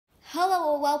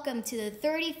Hello and welcome to the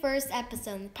 31st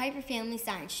episode of the Piper Family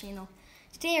Science Channel.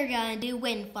 Today we're going to do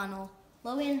wind funnel.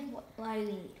 Logan, what do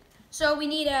we need? So we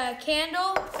need a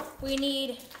candle, we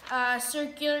need a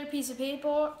circular piece of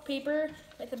paper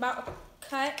with about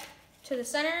cut to the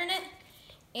center in it,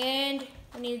 and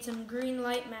we need some green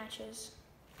light matches.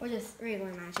 Or just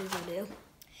regular matches will do.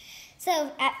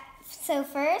 So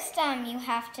first, you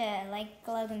have to, like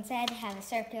Logan said, have a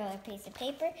circular piece of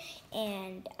paper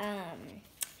and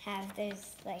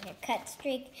there's like a cut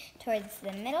streak towards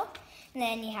the middle. And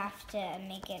then you have to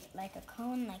make it like a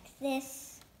cone like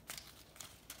this.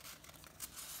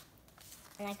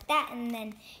 And like that, and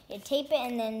then you tape it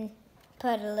and then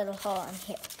put a little hole in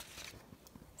here.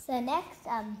 So next,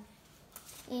 so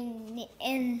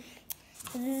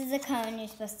this is a cone you're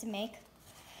supposed to make.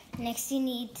 Next, you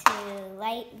need to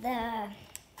light the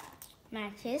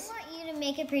matches. I want you to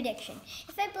make a prediction.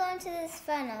 If I blow into this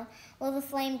funnel, will the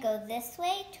flame go this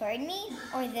way toward me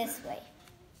or this way?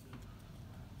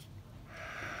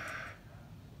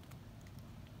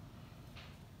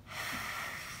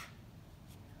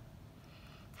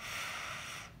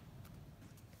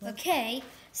 Okay,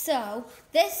 so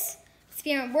this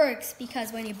experiment works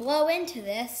because when you blow into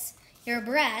this, your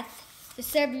breath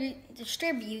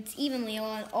distributes evenly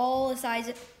on all the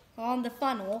sides on the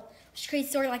funnel, which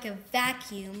creates sort of like a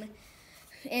vacuum,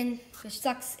 and which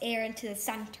sucks air into the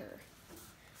center.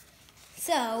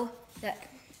 So the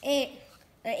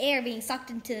air being sucked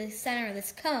into the center of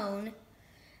this cone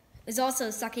is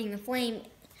also sucking the flame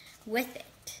with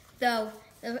it, though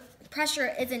the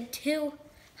pressure isn't too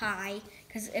high,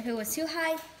 because if it was too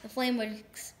high, the flame would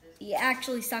be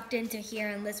actually sucked into here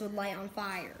and this would light on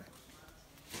fire.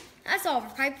 That's all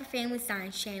for Piper Family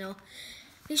Science Channel.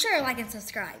 Be sure to like and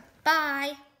subscribe.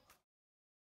 Bye!